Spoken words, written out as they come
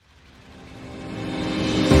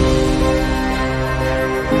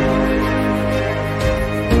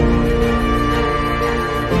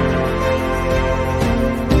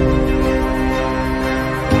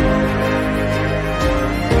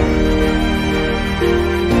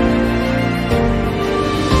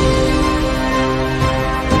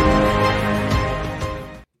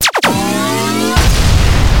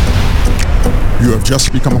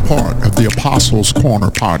just become a part of the Apostles' Corner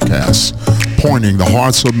podcast, pointing the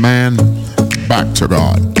hearts of man back to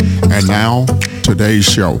God. And now, today's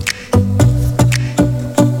show.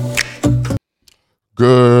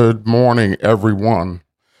 Good morning, everyone.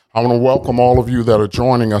 I want to welcome all of you that are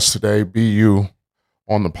joining us today, be you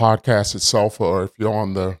on the podcast itself or if you're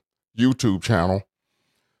on the YouTube channel.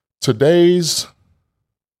 Today's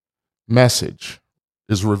message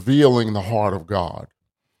is revealing the heart of God.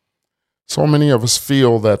 So many of us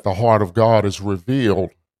feel that the heart of God is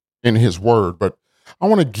revealed in His Word, but I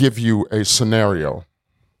want to give you a scenario.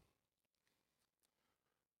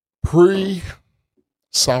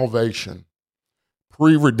 Pre-salvation,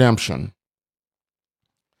 pre-redemption,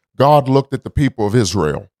 God looked at the people of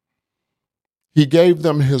Israel. He gave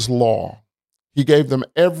them His law. He gave them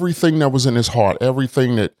everything that was in His heart,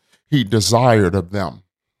 everything that He desired of them.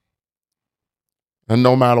 And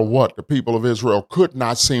no matter what, the people of Israel could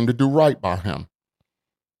not seem to do right by Him.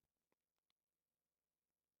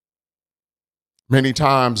 Many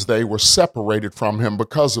times they were separated from Him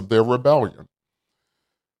because of their rebellion.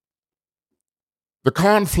 The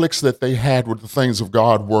conflicts that they had with the things of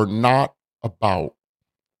God were not about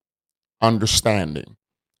understanding.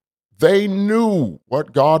 They knew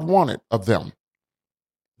what God wanted of them.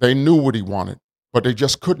 They knew what He wanted, but they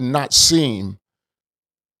just could not seem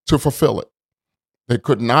to fulfill it. They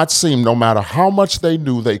could not seem, no matter how much they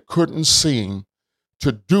knew, they couldn't seem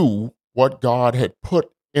to do what God had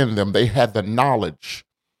put in them. They had the knowledge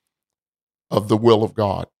of the will of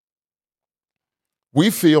God. We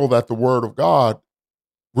feel that the Word of God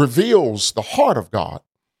reveals the heart of God.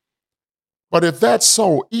 But if that's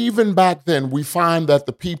so, even back then, we find that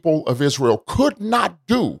the people of Israel could not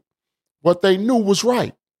do what they knew was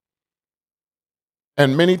right.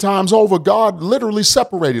 And many times over, God literally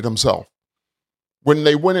separated Himself. When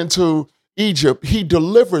they went into Egypt, He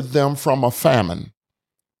delivered them from a famine.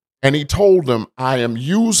 And He told them, I am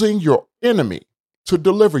using your enemy to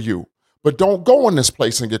deliver you, but don't go in this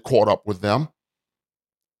place and get caught up with them.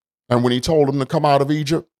 And when He told them to come out of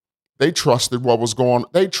Egypt, they trusted what was going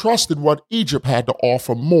on. They trusted what Egypt had to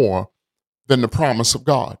offer more than the promise of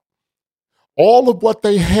God. All of what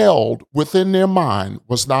they held within their mind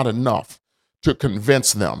was not enough to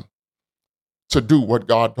convince them to do what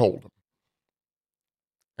God told them.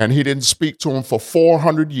 And He didn't speak to them for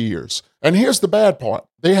 400 years. And here's the bad part.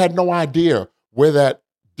 They had no idea where that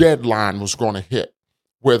deadline was going to hit,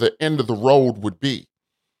 where the end of the road would be,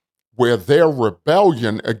 where their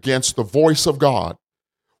rebellion against the voice of God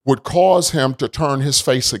would cause Him to turn His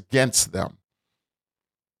face against them.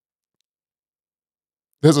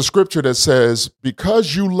 There's a scripture that says,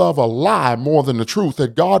 because you love a lie more than the truth,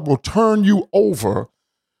 that God will turn you over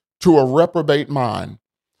to a reprobate mind.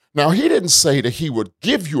 Now, He didn't say that He would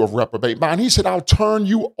give you a reprobate mind. He said, I'll turn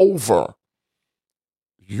you over.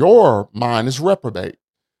 Your mind is reprobate.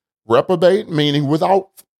 Reprobate meaning without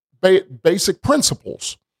basic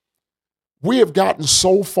principles. We have gotten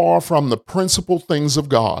so far from the principal things of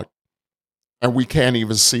God, and we can't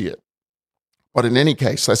even see it. But in any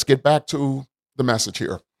case, let's get back to the message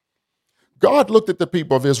here. God looked at the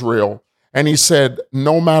people of Israel, and He said,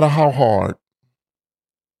 no matter how hard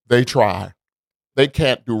they try, they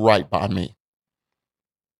can't do right by me.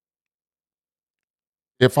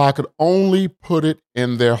 If I could only put it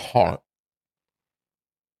in their heart.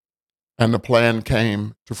 And the plan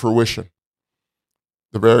came to fruition.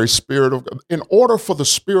 The very Spirit of God. In order for the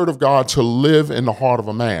Spirit of God to live in the heart of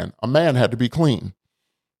a man had to be clean.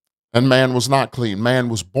 And man was not clean. Man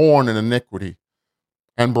was born in iniquity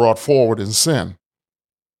and brought forward in sin.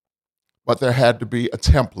 But there had to be a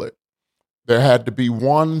template. There had to be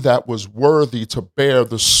one that was worthy to bear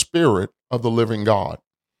the Spirit of the living God.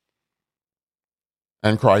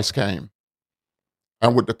 And Christ came.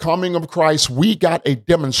 And with the coming of Christ, we got a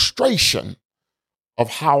demonstration of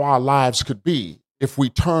how our lives could be if we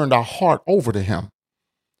turned our heart over to Him.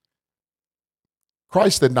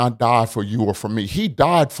 Christ did not die for you or for me. He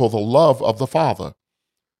died for the love of the Father.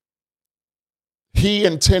 He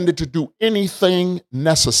intended to do anything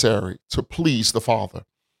necessary to please the Father.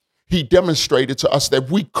 He demonstrated to us that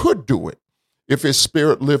we could do it if His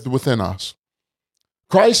Spirit lived within us.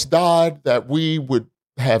 Christ died that we would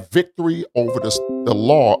have victory over the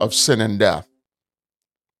law of sin and death.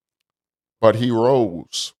 But He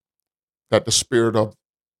rose that the Spirit of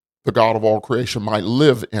the God of all creation might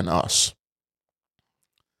live in us.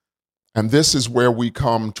 And this is where we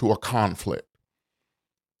come to a conflict.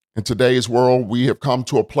 In today's world, we have come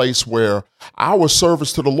to a place where our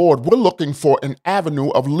service to the Lord, we're looking for an avenue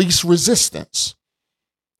of least resistance.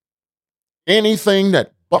 Anything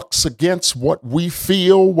that bucks against what we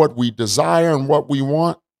feel, what we desire, and what we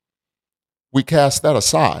want, we cast that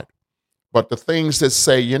aside. But the things that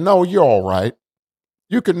say, you're all right,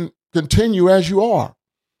 you can continue as you are,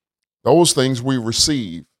 those things we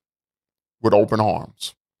receive with open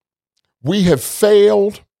arms. We have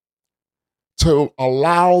failed to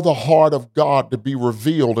allow the heart of God to be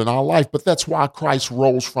revealed in our life, but that's why Christ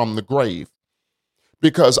rose from the grave.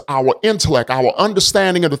 Because our intellect, our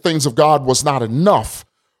understanding of the things of God was not enough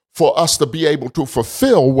for us to be able to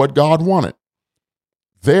fulfill what God wanted.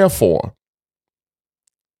 Therefore,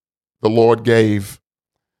 the Lord gave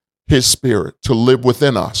his Spirit to live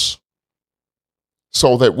within us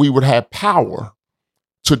so that we would have power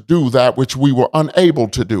to do that which we were unable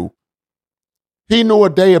to do. He knew a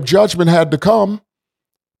day of judgment had to come,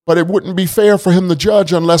 but it wouldn't be fair for him to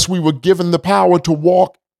judge unless we were given the power to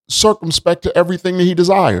walk circumspect to everything that he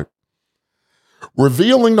desired.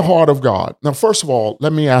 Revealing the heart of God. Now, first of all,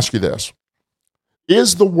 let me ask you this.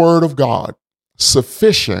 Is the word of God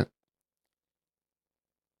sufficient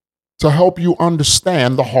to help you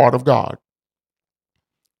understand the heart of God?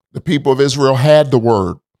 The people of Israel had the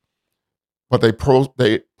word, but they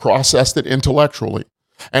processed it intellectually.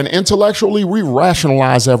 And intellectually, we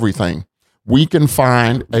rationalize everything. We can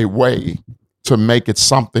find a way to make it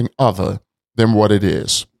something other than what it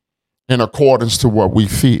is, in accordance to what we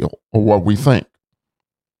feel or what we think.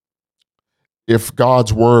 If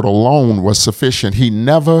God's word alone was sufficient, he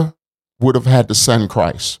never would have had to send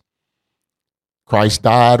Christ. Christ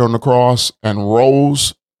died on the cross and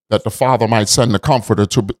rose that the Father might send the Comforter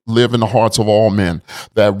to live in the hearts of all men,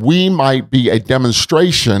 that we might be a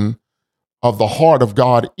demonstration of the heart of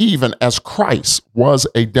God, even as Christ was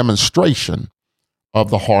a demonstration of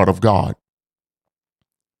the heart of God.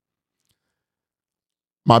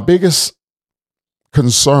 My biggest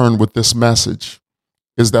concern with this message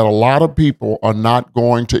is that a lot of people are not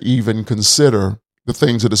going to even consider the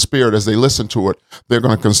things of the Spirit as they listen to it. They're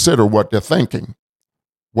going to consider what they're thinking,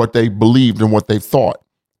 what they believed and what they thought,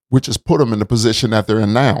 which has put them in the position that they're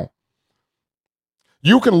in now.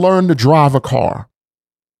 You can learn to drive a car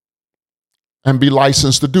and be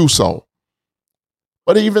licensed to do so.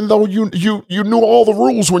 But even though you knew all the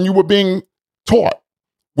rules when you were being taught,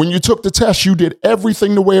 when you took the test, you did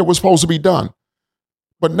everything the way it was supposed to be done.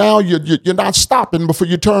 But now you're not stopping before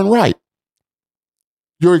you turn right.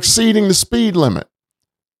 You're exceeding the speed limit.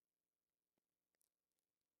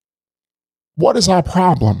 What is our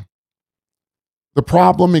problem? The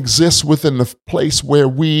problem exists within the place where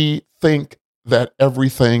we think that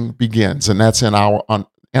everything begins, and that's in our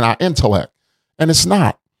intellect. And it's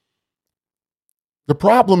not. The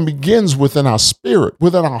problem begins within our spirit,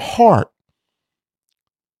 within our heart.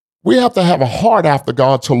 We have to have a heart after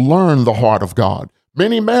God to learn the heart of God.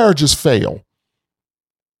 Many marriages fail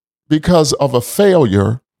because of a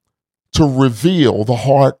failure to reveal the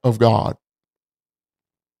heart of God.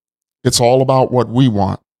 It's all about what we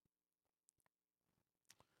want.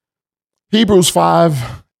 Hebrews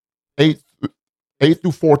 5, 8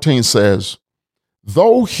 through 14 says,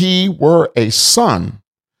 though he were a son,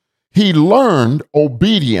 he learned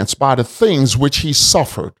obedience by the things which he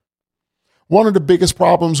suffered. One of the biggest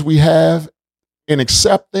problems we have in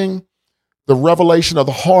accepting the revelation of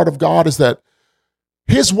the heart of God is that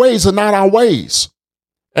his ways are not our ways,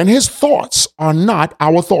 and his thoughts are not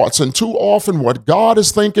our thoughts. And too often what God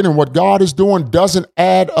is thinking and what God is doing doesn't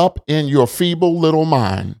add up in your feeble little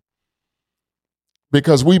mind,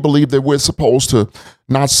 because we believe that we're supposed to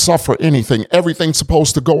not suffer anything. Everything's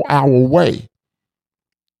supposed to go our way.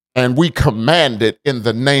 And we command it in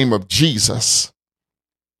the name of Jesus.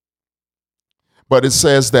 But it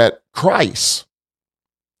says that Christ,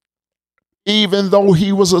 even though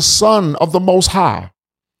he was a son of the Most High,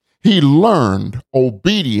 he learned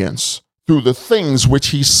obedience through the things which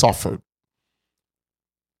he suffered.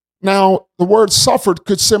 Now, the word suffered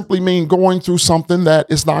could simply mean going through something that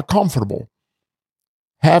is not comfortable,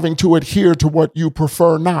 having to adhere to what you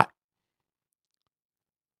prefer not.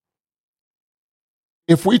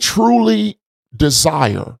 If we truly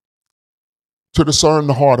desire to discern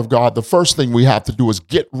the heart of God, the first thing we have to do is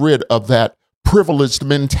get rid of that privileged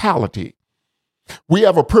mentality. We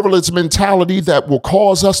have a privileged mentality that will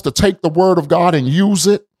cause us to take the word of God and use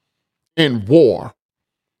it in war.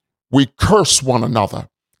 We curse one another,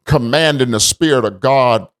 commanding the Spirit of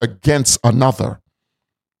God against another.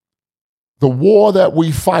 The war that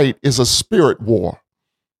we fight is a spirit war.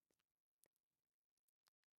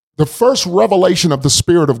 The first revelation of the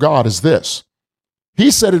Spirit of God is this. He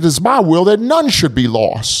said, it is my will that none should be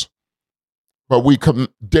lost. But we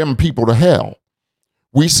condemn people to hell.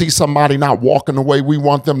 We see somebody not walking the way we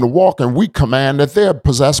want them to walk, and we command that they're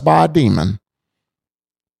possessed by a demon,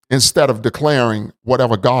 instead of declaring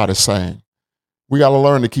whatever God is saying. We got to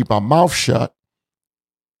learn to keep our mouth shut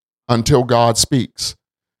until God speaks.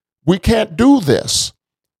 We can't do this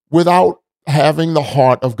without having the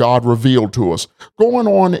heart of God revealed to us. Going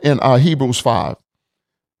on in Hebrews 5,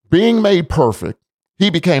 being made perfect, he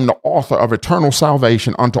became the author of eternal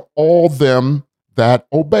salvation unto all them that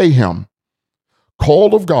obey him.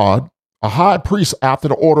 Called of God, a high priest after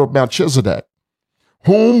the order of Melchizedek,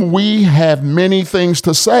 whom we have many things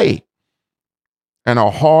to say and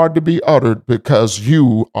are hard to be uttered because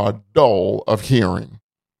you are dull of hearing.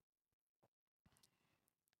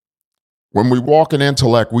 When we walk in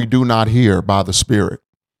intellect, we do not hear by the Spirit.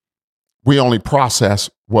 We only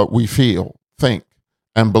process what we feel, think,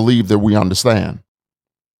 and believe that we understand.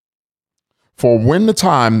 For when the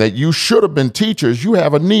time that you should have been teachers, you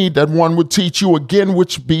have a need that one would teach you again,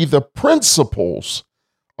 which be the principles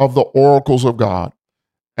of the oracles of God,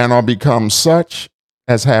 and are become such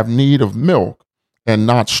as have need of milk and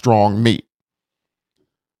not strong meat.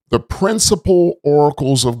 The principal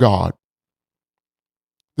oracles of God,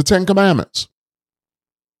 the Ten Commandments.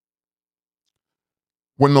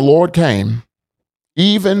 When the Lord came,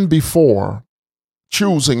 even before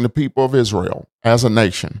choosing the people of Israel as a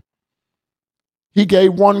nation, he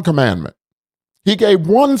gave one commandment. He gave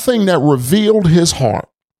one thing that revealed his heart,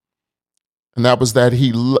 and that was that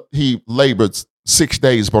he labored 6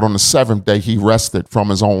 days, but on the seventh day he rested from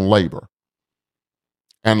his own labor.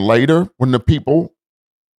 And later, when the people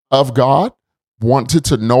of God wanted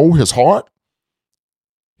to know his heart,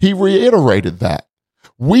 he reiterated that.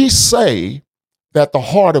 We say that the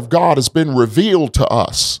heart of God has been revealed to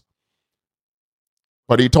us,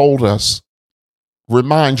 but he told us,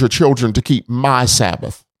 remind your children to keep my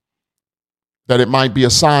Sabbath, that it might be a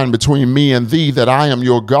sign between me and thee that I am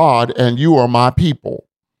your God and you are my people.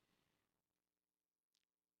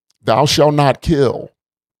 Thou shalt not kill.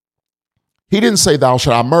 He didn't say thou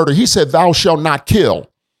shalt not murder. He said thou shalt not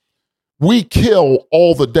kill. We kill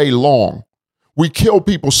all the day long. We kill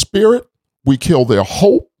people's spirit. We kill their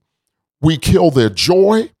hope. We kill their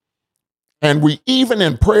joy. And we even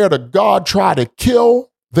in prayer to God try to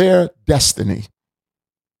kill their destiny.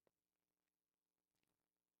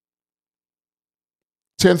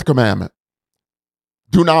 10th commandment,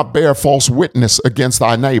 do not bear false witness against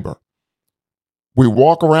thy neighbor. We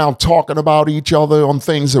walk around talking about each other on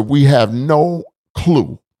things that we have no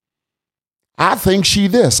clue. I think she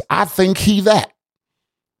this. I think he that.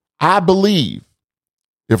 I believe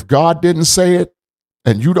if God didn't say it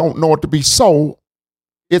and you don't know it to be so,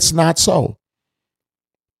 it's not so.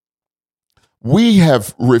 We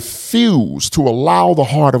have refused to allow the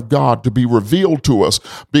heart of God to be revealed to us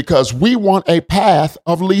because we want a path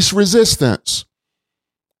of least resistance.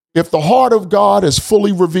 If the heart of God is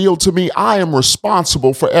fully revealed to me, I am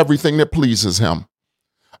responsible for everything that pleases him.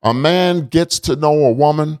 A man gets to know a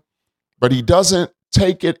woman, but he doesn't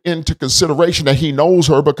take it into consideration that he knows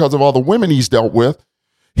her because of other women he's dealt with.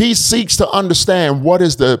 He seeks to understand what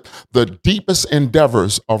is the deepest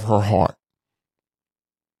endeavors of her heart.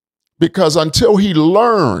 Because until he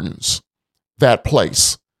learns that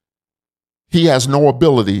place, he has no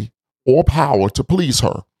ability or power to please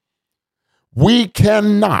her. We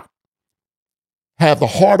cannot have the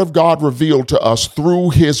heart of God revealed to us through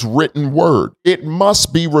his written word. It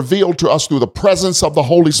must be revealed to us through the presence of the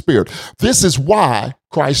Holy Spirit. This is why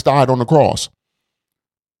Christ died on the cross,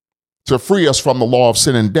 to free us from the law of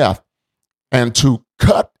sin and death and to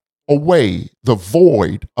cut away the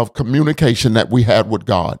void of communication that we had with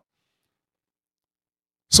God.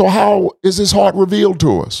 So how is his heart revealed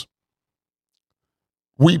to us?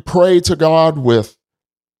 We pray to God with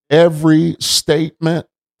every statement,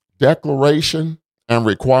 declaration, and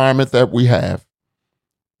requirement that we have,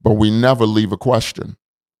 but we never leave a question.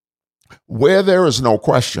 Where there is no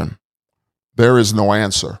question, there is no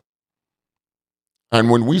answer. And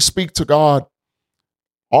when we speak to God,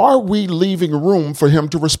 are we leaving room for him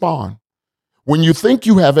to respond? When you think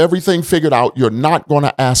you have everything figured out, you're not going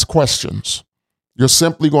to ask questions. You're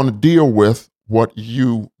simply going to deal with what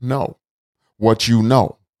you know, what you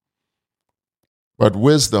know. But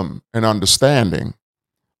wisdom and understanding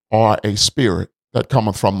are a spirit that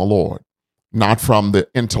cometh from the Lord, not from the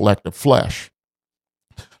intellect of flesh.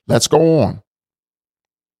 Let's go on.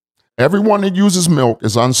 Everyone that uses milk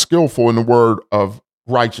is unskillful in the word of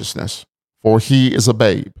righteousness, for he is a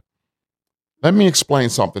babe. Let me explain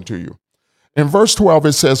something to you. In verse 12,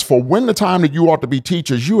 it says, for when the time that you ought to be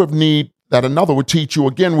teachers, you have need that another would teach you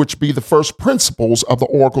again, which be the first principles of the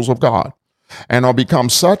oracles of God, and are become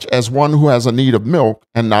such as one who has a need of milk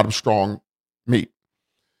and not of strong meat.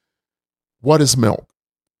 What is milk?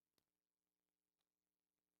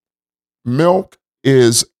 Milk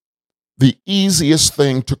is the easiest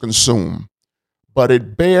thing to consume, but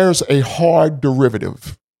it bears a hard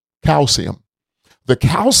derivative, calcium. The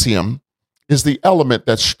calcium is the element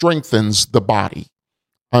that strengthens the body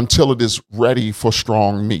until it is ready for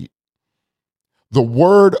strong meat. The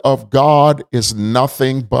word of God is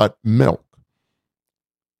nothing but milk.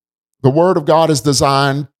 The word of God is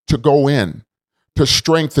designed to go in, to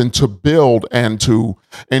strengthen, to build, and to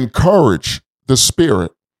encourage the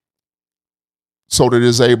spirit so that it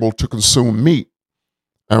is able to consume meat.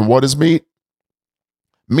 And what is meat?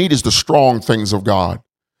 Meat is the strong things of God,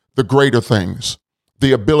 the greater things,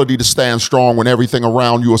 the ability to stand strong when everything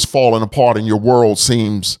around you is falling apart and your world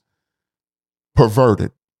seems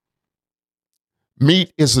perverted.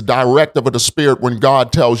 Meat is a directive of the spirit when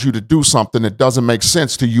God tells you to do something that doesn't make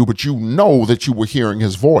sense to you, but you know that you were hearing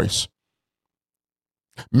his voice.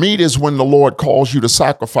 Meat is when the Lord calls you to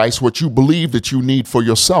sacrifice what you believe that you need for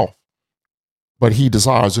yourself, but he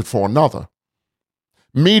desires it for another.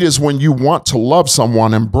 Meat is when you want to love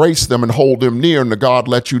someone, embrace them, and hold them near, and the God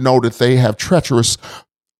lets you know that they have treacherous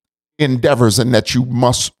endeavors and that you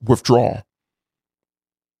must withdraw.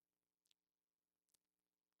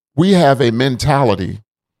 We have a mentality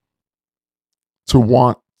to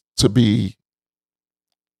want to be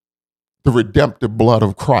the redemptive blood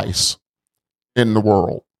of Christ in the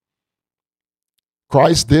world.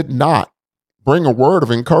 Christ did not bring a word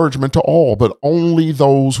of encouragement to all, but only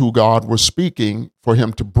those who God was speaking for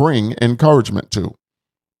him to bring encouragement to.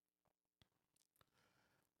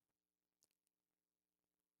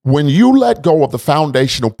 When you let go of the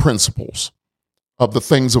foundational principles of the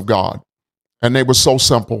things of God, and they were so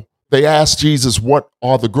simple, they asked Jesus, what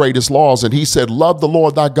are the greatest laws? And he said, love the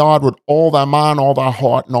Lord thy God with all thy mind, all thy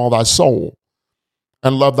heart, and all thy soul,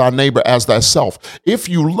 and love thy neighbor as thyself. If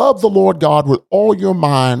you love the Lord God with all your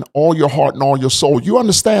mind, all your heart, and all your soul, you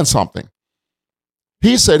understand something.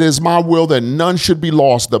 He said, it is my will that none should be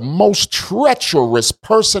lost. The most treacherous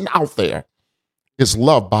person out there is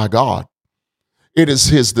loved by God. It is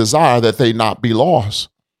his desire that they not be lost.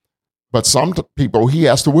 But some people he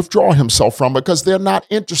has to withdraw himself from because they're not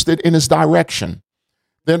interested in his direction.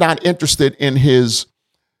 They're not interested in his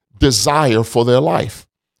desire for their life.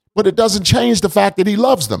 But it doesn't change the fact that he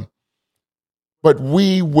loves them. But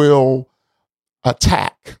we will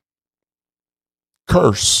attack,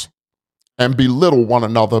 curse, and belittle one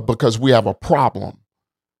another because we have a problem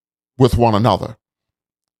with one another.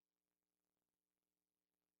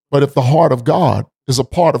 But if the heart of God is a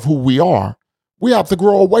part of who we are, we have to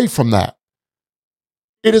grow away from that.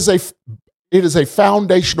 It is a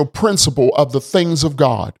foundational principle of the things of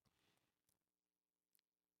God.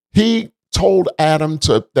 He told Adam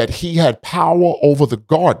that he had power over the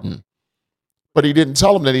garden, but he didn't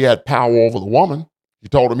tell him that he had power over the woman. He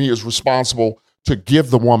told him he was responsible to give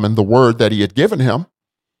the woman the word that he had given him.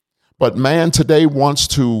 But man today wants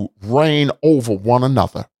to reign over one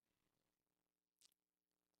another.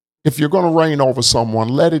 If you're going to reign over someone,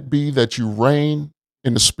 let it be that you reign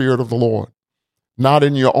in the spirit of the Lord, not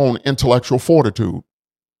in your own intellectual fortitude.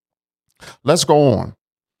 Let's go on.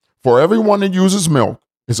 For everyone that uses milk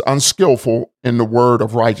is unskillful in the word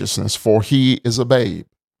of righteousness, for he is a babe.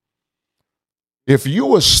 If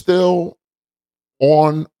you are still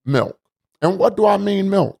on milk, and what do I mean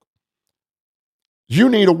milk? You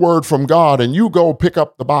need a word from God and you go pick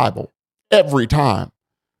up the Bible every time.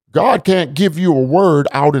 God can't give you a word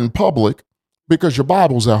out in public because your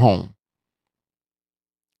Bible's at home.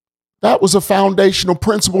 That was a foundational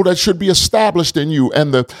principle that should be established in you.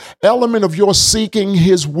 And the element of your seeking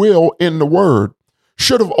his will in the word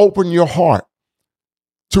should have opened your heart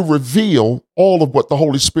to reveal all of what the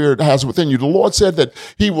Holy Spirit has within you. The Lord said that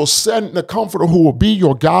he will send the comforter who will be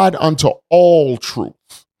your guide unto all truth.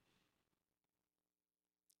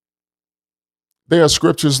 There are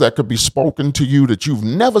scriptures that could be spoken to you that you've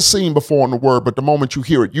never seen before in the word, but the moment you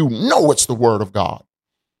hear it, you know it's the word of God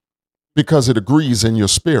because it agrees in your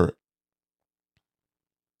spirit.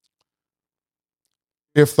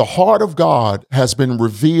 If the heart of God has been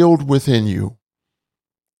revealed within you,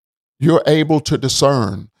 you're able to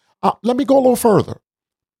discern. Let me go a little further.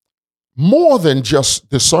 More than just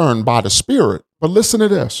discern by the Spirit, but listen to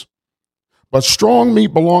this. But strong meat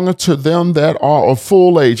belongeth to them that are of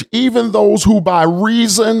full age, even those who by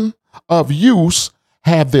reason of use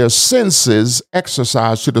have their senses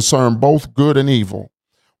exercised to discern both good and evil.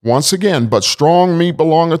 Once again, but strong meat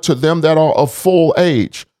belongeth to them that are of full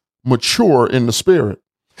age, mature in the spirit,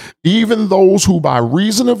 even those who by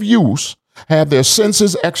reason of use have their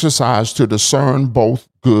senses exercised to discern both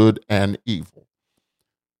good and evil.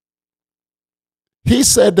 He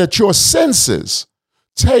said that your senses,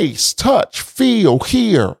 taste, touch, feel,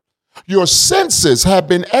 hear, your senses have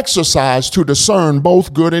been exercised to discern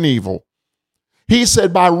both good and evil. He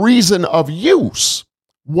said, by reason of use.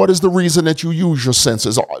 What is the reason that you use your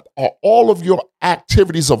senses? Are all of your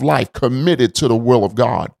activities of life committed to the will of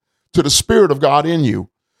God, to the Spirit of God in you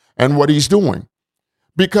and what he's doing?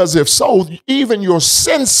 Because if so, even your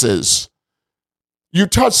senses, you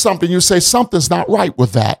touch something, you say something's not right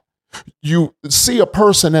with that. You see a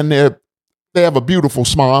person and they have a beautiful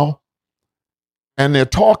smile and they're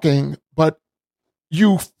talking, but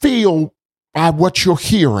you feel by what you're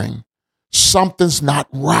hearing, something's not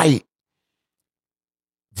right.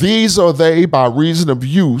 These are they, by reason of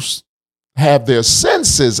use, have their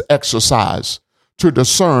senses exercised to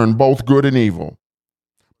discern both good and evil.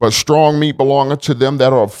 But strong meat belongeth to them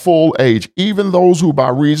that are of full age, even those who by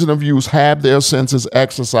reason of use have their senses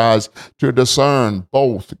exercised to discern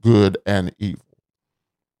both good and evil.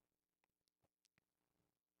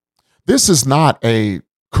 This is not a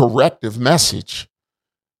corrective message.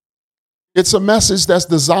 It's a message that's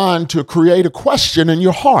designed to create a question in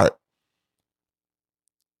your heart.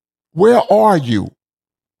 Where are you?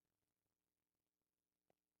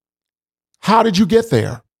 How did you get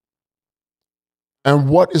there? And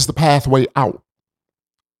what is the pathway out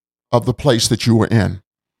of the place that you were in?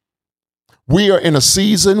 We are in a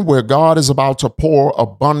season where God is about to pour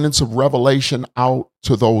abundance of revelation out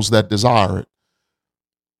to those that desire it.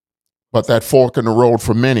 But that fork in the road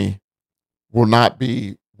for many will not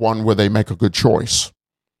be one where they make a good choice.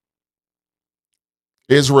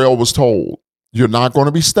 Israel was told, you're not going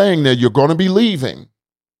to be staying there, you're going to be leaving.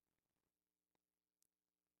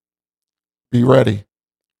 Be ready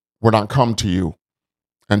when I come to you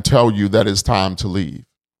and tell you that it's time to leave.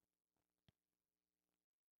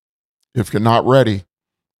 If you're not ready,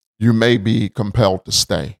 you may be compelled to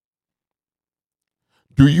stay.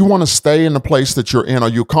 Do you want to stay in the place that you're in? Are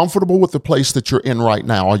you comfortable with the place that you're in right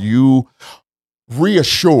now? Are you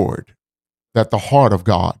reassured that the heart of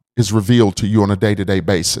God is revealed to you on a day-to-day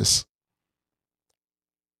basis?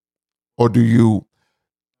 Or do you,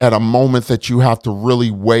 at a moment that you have to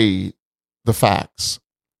really weigh the facts,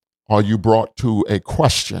 are you brought to a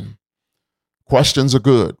question? Questions are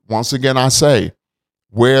good. Once again, I say,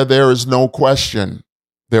 where there is no question,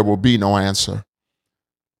 there will be no answer.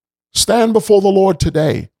 Stand before the Lord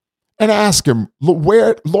today and ask him,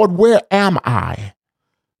 Lord, where am I?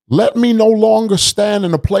 Let me no longer stand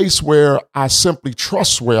in a place where I simply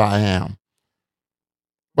trust where I am,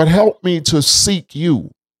 but help me to seek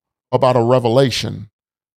you about a revelation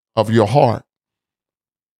of your heart.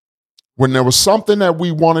 When there was something that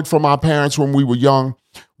we wanted from our parents when we were young,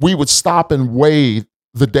 we would stop and weigh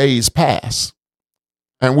the days past.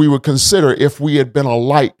 And we would consider if we had been a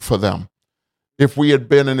light for them, if we had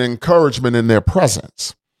been an encouragement in their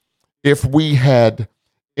presence, if we had,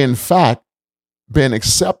 in fact, been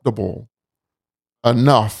acceptable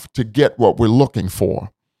enough to get what we're looking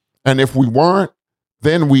for. And if we weren't,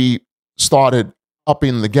 then we started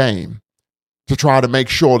upping the game to try to make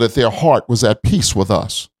sure that their heart was at peace with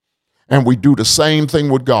us. And we do the same thing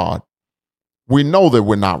with God. We know that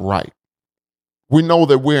we're not right. We know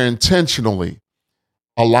that we're intentionally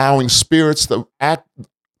allowing spirits to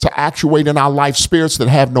actuate in our life, spirits that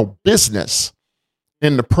have no business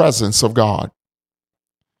in the presence of God.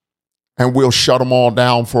 And we'll shut them all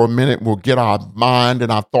down for a minute. We'll get our mind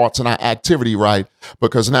and our thoughts and our activity right,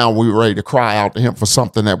 because now we're ready to cry out to him for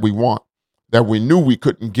something that we want, that we knew we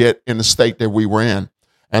couldn't get in the state that we were in.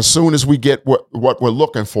 As soon as we get what we're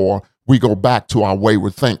looking for, we go back to our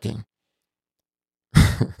wayward thinking.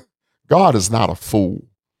 God is not a fool.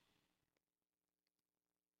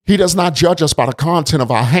 He does not judge us by the content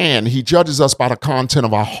of our hand. He judges us by the content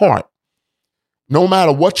of our heart. No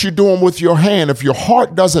matter what you're doing with your hand, if your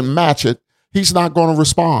heart doesn't match it, he's not going to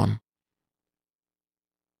respond.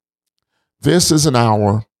 This is an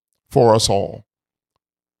hour for us all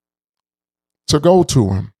to go to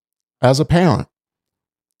him as a parent.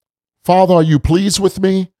 Father, are you pleased with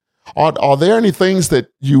me? Are there any things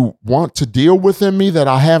that you want to deal with in me that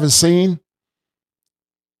I haven't seen?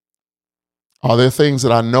 Are there things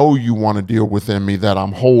that I know you want to deal with in me that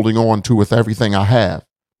I'm holding on to with everything I have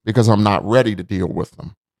because I'm not ready to deal with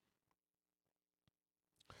them?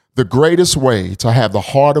 The greatest way to have the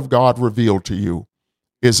heart of God revealed to you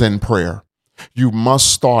is in prayer. You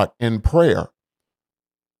must start in prayer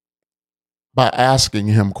by asking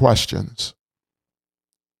him questions,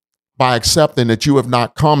 by accepting that you have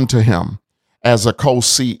not come to him as a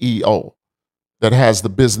co-CEO that has the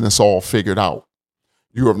business all figured out.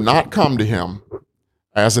 You have not come to him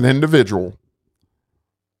as an individual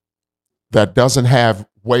that doesn't have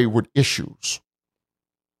wayward issues.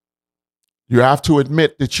 You have to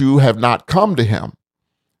admit that you have not come to him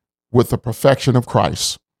with the perfection of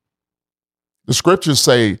Christ. The scriptures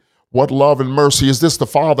say, What love and mercy is this the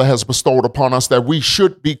Father has bestowed upon us, that we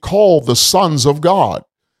should be called the sons of God?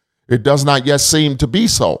 It does not yet seem to be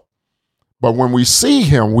so. But when we see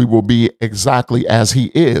him, we will be exactly as he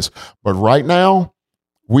is. But right now,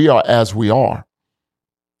 we are as we are.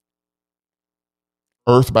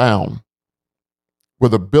 Earthbound,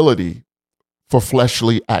 with ability for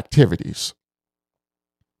fleshly activities.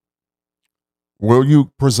 Will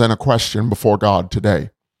you present a question before God today?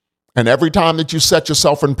 And every time that you set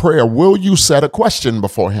yourself in prayer, will you set a question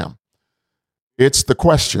before him? It's the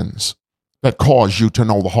questions that cause you to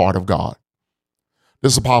know the heart of God.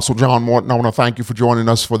 This is Apostle John Morton. I want to thank you for joining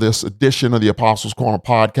us for this edition of the Apostles Corner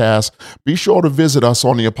podcast. Be sure to visit us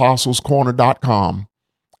on theapostlescorner.com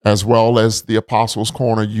as well as the Apostles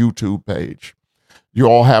Corner YouTube page. You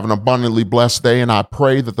all have an abundantly blessed day, and I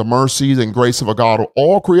pray that the mercies and grace of a God of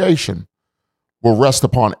all creation will rest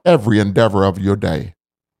upon every endeavor of your day.